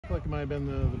feel like it might have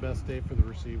been the best day for the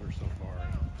receiver so far.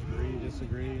 Agree,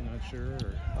 disagree, not sure?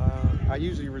 Or? I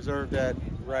usually reserve that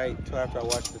right till after I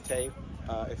watch the tape.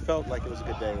 It felt like it was a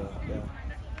good day, though.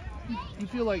 Yeah. You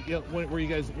feel like where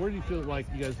do you feel like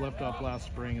you guys left off last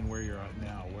spring and where you're at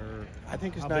now? I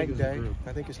think it's night and day.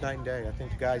 I think it's night and day. I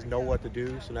think the guys know what to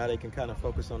do, so now they can kind of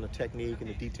focus on the technique and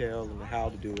the details and the how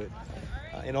to do it.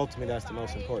 And ultimately, that's the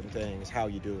most important thing, is how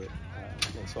you do it.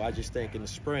 And so I just think in the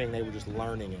spring they were just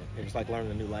learning it. It was like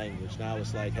learning a new language. Now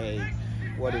it's like, hey,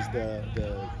 what is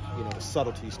the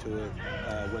subtleties to it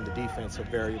when the defensive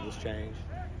variables change.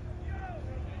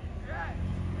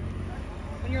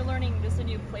 When you're learning just a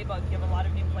new playbook, you have a lot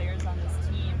of new players on this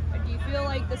team. Do you feel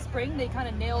like the spring they kind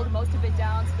of nailed most of it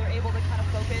down, so they're able to kind of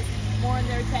focus more on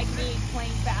their technique,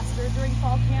 playing faster during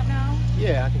fall camp now?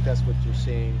 Yeah, I think that's what you're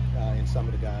seeing in some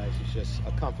of the guys. It's just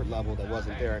a comfort level that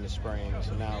wasn't there in the spring,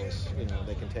 so now it's,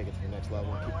 they can take it to the next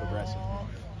level and keep progressing.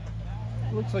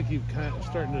 It looks like you've kind of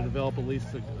starting to develop at least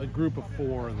a group of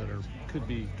four that could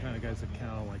be kind of guys that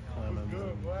count, like Clemens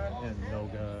and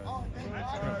Noga,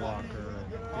 and Trent Walker,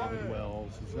 and David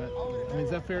Wells. Is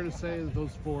that fair to say that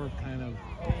those four have kind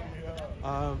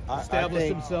of established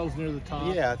themselves near the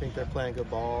top? Yeah, I think they're playing good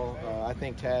ball. I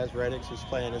think Taz Reddix is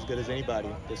playing as good as anybody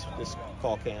this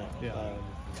fall camp. Yeah.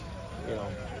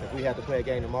 If we had to play a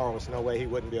game tomorrow, there's no way he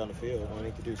wouldn't be on the field. I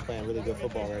think the dude's playing really good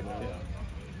football right now. Yeah.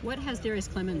 What has Darius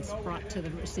Clemens brought to the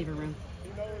receiver room?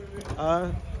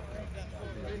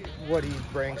 What he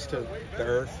brings to the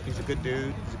earth. He's a good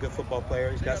dude. He's a good football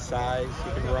player. He's got size.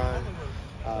 He can run.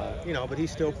 But he's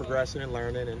still progressing and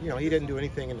learning. And he didn't do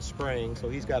anything in the spring, so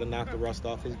he's got to knock the rust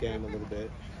off his game a little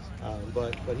bit.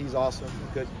 But he's awesome.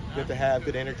 Good to have.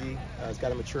 Good energy. He's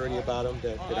got a maturity about him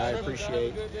that I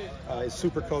appreciate. He's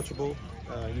super coachable.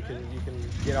 You can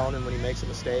get on him when he makes a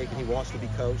mistake, and he wants to be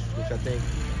coached, which I think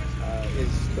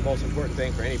is the most important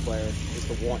thing for any player, is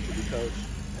to want to be coached.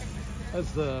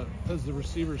 As the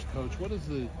receivers coach, what is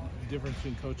the difference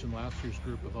between coaching last year's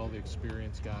group with all the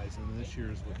experienced guys and this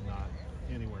year's with not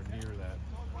anywhere near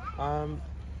that?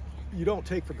 You don't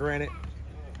take for granted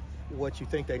what you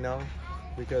think they know,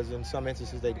 because in some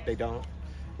instances they don't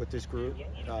with this group.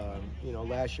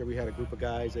 Last year we had a group of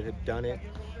guys that had done it.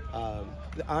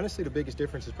 Honestly, the biggest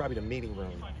difference is probably the meeting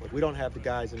room. Like, we don't have the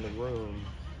guys in the room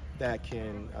that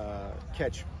can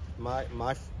catch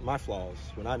my flaws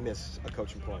when I miss a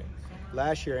coaching point.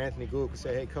 Last year, Anthony Gould could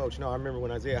say, hey, coach, no, I remember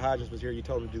when Isaiah Hodgins was here, you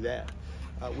told him to do that.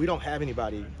 We don't have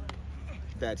anybody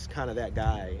that's kind of that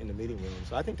guy in the meeting room.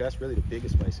 So I think that's really the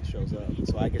biggest place it shows up. And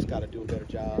so I just got to do a better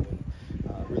job and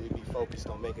really be focused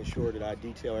on making sure that I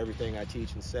detail everything I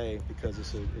teach and say, because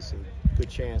it's a good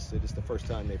chance that it's the first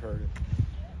time they've heard it.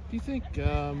 Do you think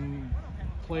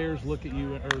players look at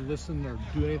you or listen or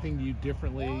do anything to you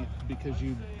differently because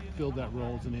you filled that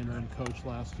role as an interim coach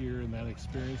last year and that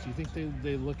experience? Do you think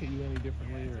they look at you any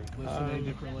differently or listen any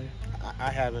differently? I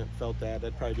haven't felt that.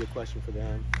 That'd probably be a question for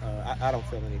them. I don't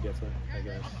feel any different, I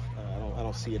guess. I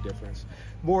don't see a difference.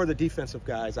 More of the defensive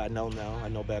guys I know now. I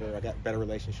know better. I got better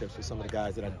relationships with some of the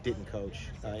guys that I didn't coach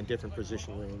in different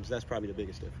position rooms. That's probably the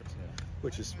biggest difference,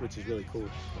 which is really cool.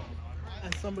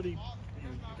 As somebody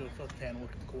who does firsthand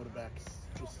look at the quarterbacks,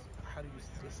 just how do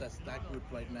you assess that group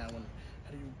right now, and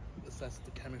how do you assess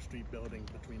the chemistry building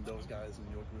between those guys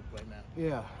and your group right now?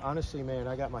 Yeah, honestly, man,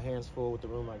 I got my hands full with the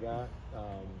room I got.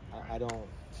 I don't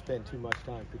spend too much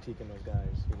time critiquing those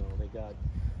guys. They got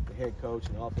the head coach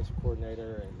and the offensive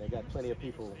coordinator, and they got plenty of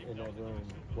people in that room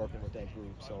working with that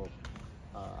group. So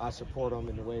I support them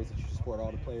in the ways that you support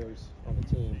all the players on the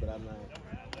team, but I'm not.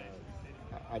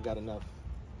 I got enough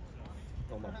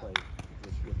on my plate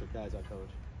with the guys I coach.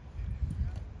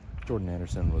 Jordan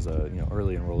Anderson was a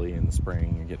early enrollee in the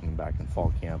spring. You're getting him back in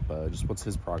fall camp. Just what's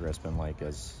his progress been like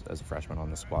as a freshman on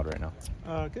the squad right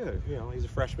now? Good. He's a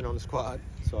freshman on the squad,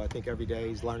 so I think every day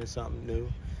he's learning something new,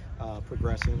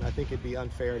 progressing. I think it'd be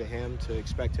unfair to him to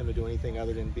expect him to do anything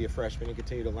other than be a freshman and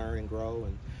continue to learn and grow.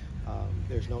 And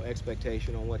there's no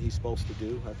expectation on what he's supposed to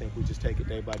do. I think we just take it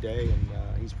day by day,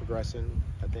 and he's progressing,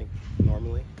 I think,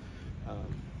 normally.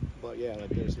 But yeah,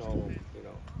 there's no,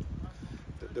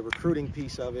 the recruiting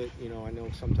piece of it, I know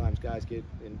sometimes guys get,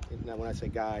 and when I say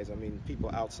guys, I mean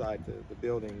people outside the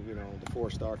building, the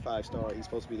 4-star, 5-star, he's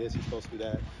supposed to be this, he's supposed to be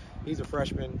that. He's a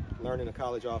freshman learning a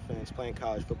college offense, playing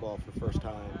college football for the first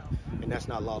time, and that's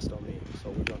not lost on me. So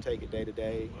we're going to take it day to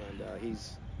day, and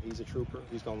he's a trooper.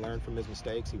 He's going to learn from his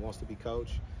mistakes. He wants to be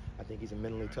coached. I think he's a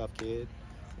mentally tough kid,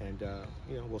 and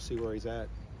we'll see where he's at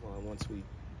once we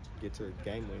get to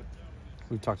game week.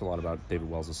 We've talked a lot about David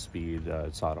Wells' speed.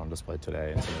 Saw it on display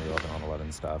today and some of the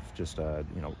 11-on-11 stuff. Just,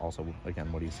 also,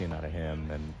 again, what are you seeing out of him,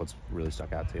 and what's really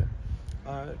stuck out to you?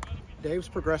 Dave's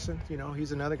progressing. You know,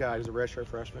 he's another guy who's a redshirt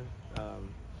freshman.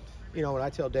 You know, what I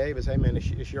tell Dave is, hey man,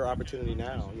 it's your opportunity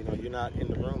now. You know, you're not in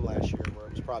the room last year where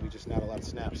it was probably just not a lot of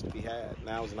snaps to be had.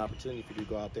 Now is an opportunity for you to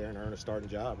go out there and earn a starting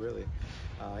job, really.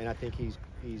 And I think he's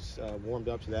warmed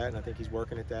up to that, and I think he's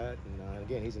working at that. And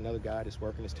again, he's another guy that's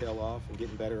working his tail off and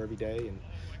getting better every day.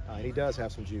 And he does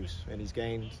have some juice, and he's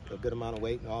gained a good amount of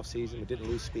weight in the off season, but didn't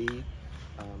lose speed.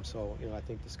 So you know, I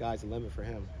think the sky's the limit for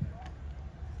him.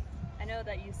 I know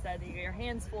that you said that your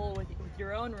hands full with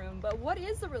your own room, but what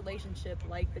is the relationship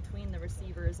like between the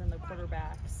receivers and the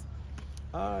quarterbacks?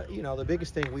 You know, the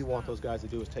biggest thing we want those guys to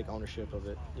do is take ownership of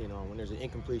it. You know, when there's an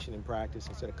incompletion in practice,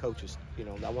 instead of coaches, you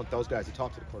know, I want those guys to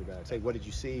talk to the quarterbacks. Hey, what did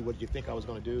you see? What did you think I was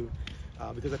going to do?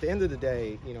 Because at the end of the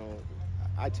day, you know,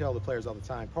 I tell the players all the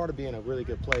time, part of being a really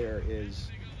good player is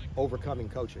overcoming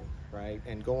coaching, right?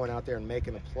 And going out there and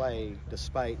making a play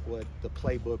despite what the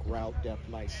playbook route depth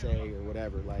might say or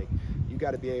whatever. Like, you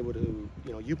got to be able to,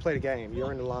 you know, you play the game,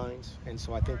 you're in the lines. And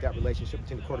so I think that relationship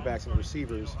between the quarterbacks and the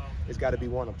receivers has got to be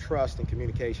one of trust and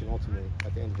communication ultimately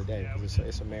at the end of the day, because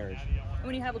it's a marriage. And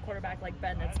when you have a quarterback like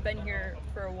Ben that's been here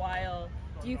for a while,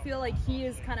 do you feel like he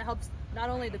has kind of helped not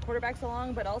only the quarterbacks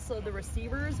along, but also the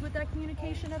receivers with that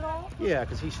communication at all? Yeah,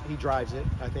 because he drives it.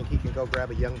 I think he can go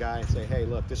grab a young guy and say, hey,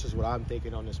 look, this is what I'm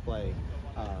thinking on this play.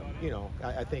 You know,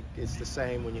 I think it's the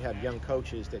same when you have young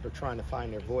coaches that are trying to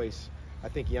find their voice. I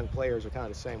think young players are kind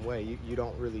of the same way. You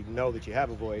don't really know that you have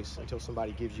a voice until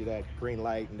somebody gives you that green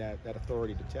light and that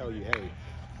authority to tell you, hey,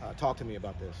 talk to me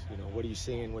about this. You know, what are you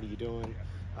seeing? What are you doing?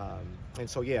 And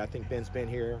so, yeah, I think Ben's been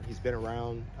here. He's been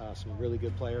around some really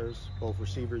good players, both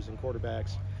receivers and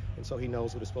quarterbacks. And so he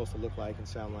knows what it's supposed to look like and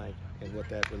sound like and what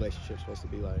that relationship's supposed to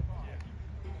be like.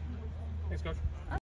 Thanks, Coach.